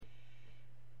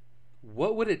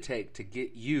What would it take to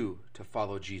get you to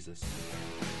follow Jesus?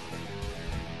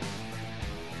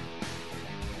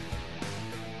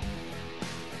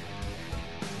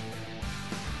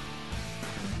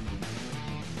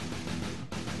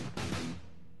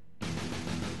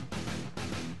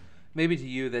 Maybe to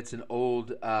you that's an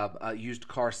old used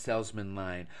car salesman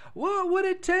line. What would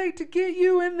it take to get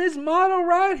you in this model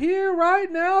right here, right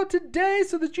now, today,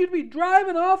 so that you'd be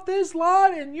driving off this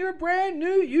lot in your brand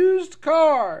new used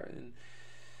car? And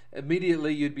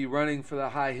immediately you'd be running for the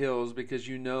high hills because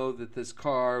you know that this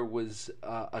car was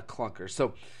a clunker.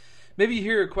 So maybe you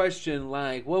hear a question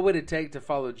like, what would it take to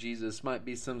follow Jesus? Might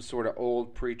be some sort of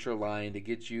old preacher line to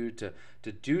get you to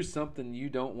do something you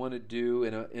don't want to do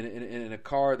in a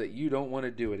car that you don't want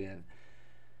to do it in.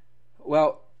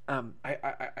 Well,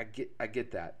 I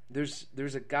get that.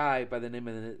 There's a guy by the name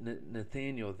of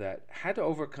Nathaniel that had to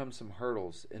overcome some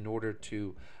hurdles in order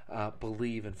to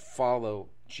believe and follow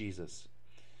Jesus.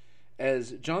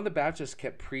 As John the Baptist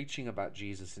kept preaching about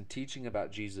Jesus and teaching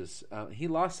about Jesus, he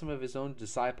lost some of his own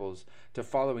disciples to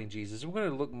following Jesus. We're going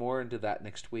to look more into that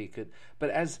next week. But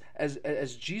as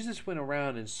Jesus went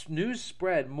around and news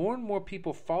spread, more and more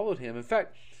people followed him. In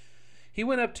fact, Jesus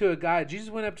went up to a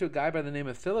guy by the name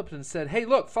of Philip and said, "Hey,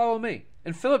 look, follow me."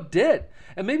 And Philip did.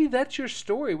 And maybe that's your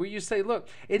story where you say, look,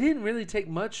 it didn't really take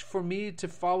much for me to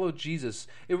follow Jesus.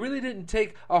 It really didn't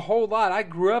take a whole lot. I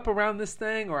grew up around this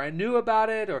thing, or I knew about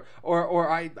it, or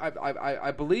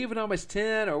I believe when I was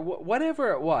 10, or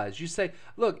whatever it was. You say,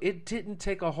 look, it didn't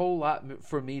take a whole lot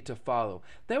for me to follow.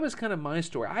 That was kind of my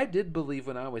story. I did believe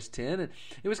when I was 10, and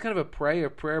it was kind of a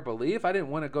prayer belief. I didn't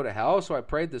want to go to hell, so I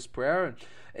prayed this prayer.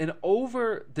 And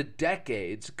over the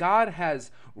decades, God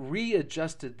has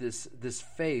readjusted this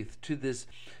faith to this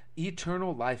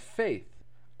eternal life faith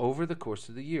over the course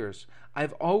of the years.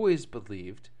 I've always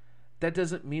believed. That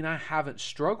doesn't mean I haven't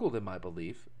struggled in my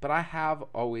belief, but I have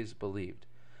always believed.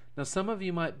 Now, some of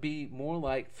you might be more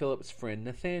like Philip's friend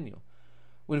Nathaniel.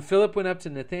 When Philip went up to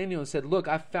Nathaniel and said, "Look,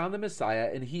 I found the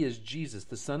Messiah, and he is Jesus,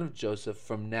 the son of Joseph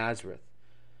from Nazareth."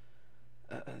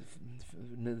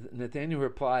 Nathaniel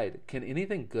replied, "Can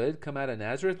anything good come out of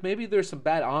Nazareth?" Maybe there's some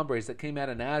bad hombres that came out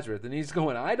of Nazareth. And he's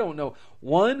going, I don't know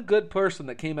one good person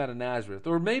that came out of Nazareth.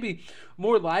 Or maybe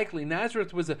more likely,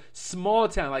 Nazareth was a small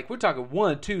town. Like we're talking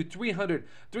 1, 2,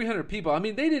 300 people. I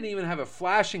mean, they didn't even have a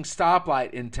flashing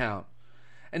stoplight in town.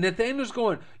 And Nathaniel's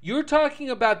going, you're talking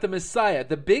about the Messiah,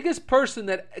 the biggest person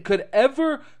that could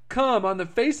ever come on the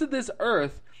face of this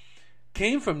earth,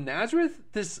 came from Nazareth,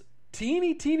 this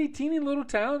teeny little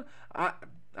town?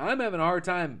 I'm having a hard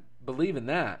time believing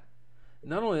that.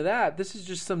 Not only that, this is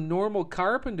just some normal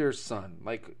carpenter's son.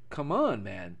 Like, come on,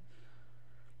 man.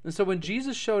 And so when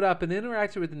Jesus showed up and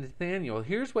interacted with Nathanael,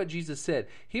 here's what Jesus said.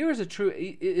 Here is a true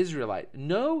Israelite.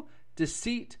 No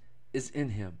deceit is in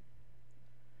him.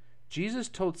 Jesus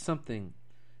told something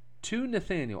to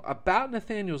Nathanael about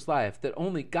Nathanael's life that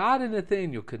only God and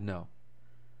Nathanael could know.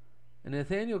 And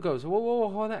Nathanael goes,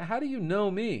 whoa, how do you know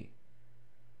me?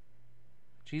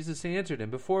 Jesus answered him,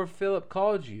 before Philip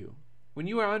called you, when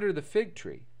you were under the fig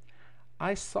tree,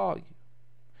 I saw you.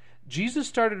 Jesus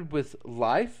started with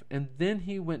life, and then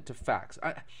he went to facts.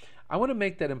 I want to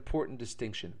make that important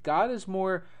distinction. God is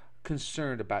more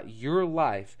concerned about your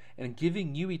life and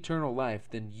giving you eternal life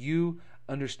than you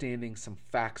understanding some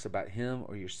facts about him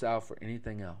or yourself or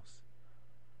anything else.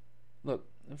 Look,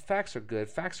 facts are good.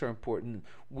 Facts are important.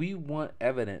 We want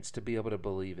evidence to be able to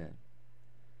believe in.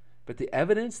 But the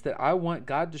evidence that I want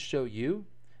God to show you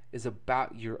is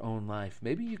about your own life.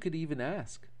 Maybe you could even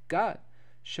ask, God,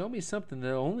 show me something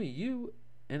that only you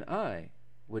and I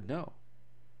would know.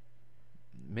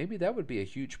 Maybe that would be a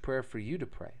huge prayer for you to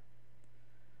pray.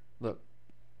 Look,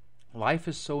 life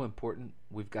is so important,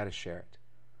 we've got to share it.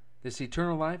 This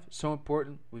eternal life, so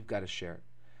important, we've got to share it.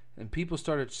 And people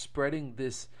started spreading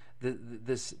this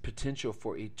potential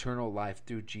for eternal life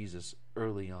through Jesus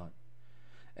early on.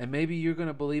 And maybe you're going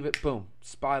to believe it, boom,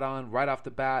 spot on, right off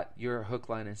the bat, you're a hook,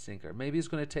 line, and sinker. Maybe it's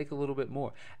going to take a little bit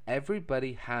more.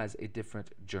 Everybody has a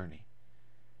different journey.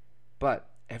 But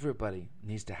everybody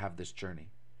needs to have this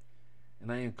journey.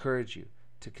 And I encourage you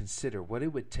to consider what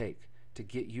it would take to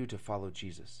get you to follow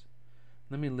Jesus.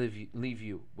 Let me leave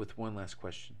you with one last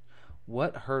question.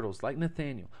 What hurdles, like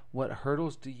Nathaniel, what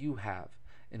hurdles do you have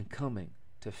in coming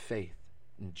to faith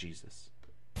in Jesus?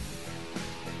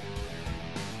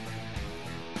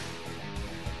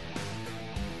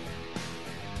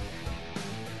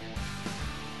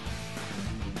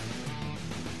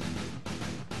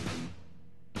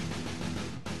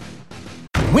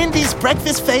 Wendy's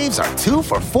breakfast faves are 2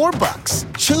 for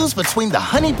 $4. Choose between the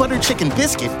Honey Butter Chicken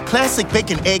Biscuit, Classic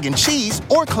Bacon, Egg, and Cheese,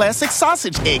 or Classic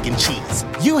Sausage, Egg, and Cheese.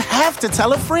 You have to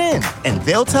tell a friend, and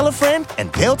they'll tell a friend, and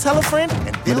they'll tell a friend,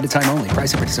 and they'll... Limited time only.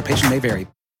 Price and participation may vary.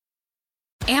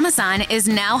 Amazon is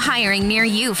now hiring near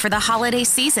you for the holiday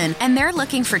season, and they're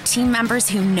looking for team members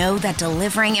who know that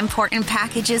delivering important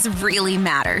packages really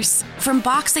matters. From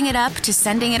boxing it up to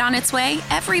sending it on its way,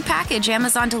 every package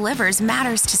Amazon delivers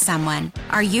matters to someone.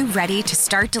 Are you ready to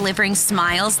start delivering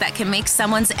smiles that can make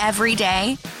someone's every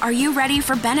day? Are you ready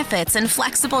for benefits and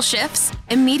flexible shifts?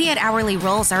 Immediate hourly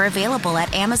roles are available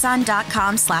at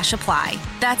amazon.com/apply.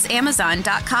 That's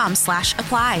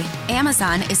amazon.com/apply.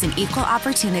 Amazon is an equal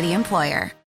opportunity employer.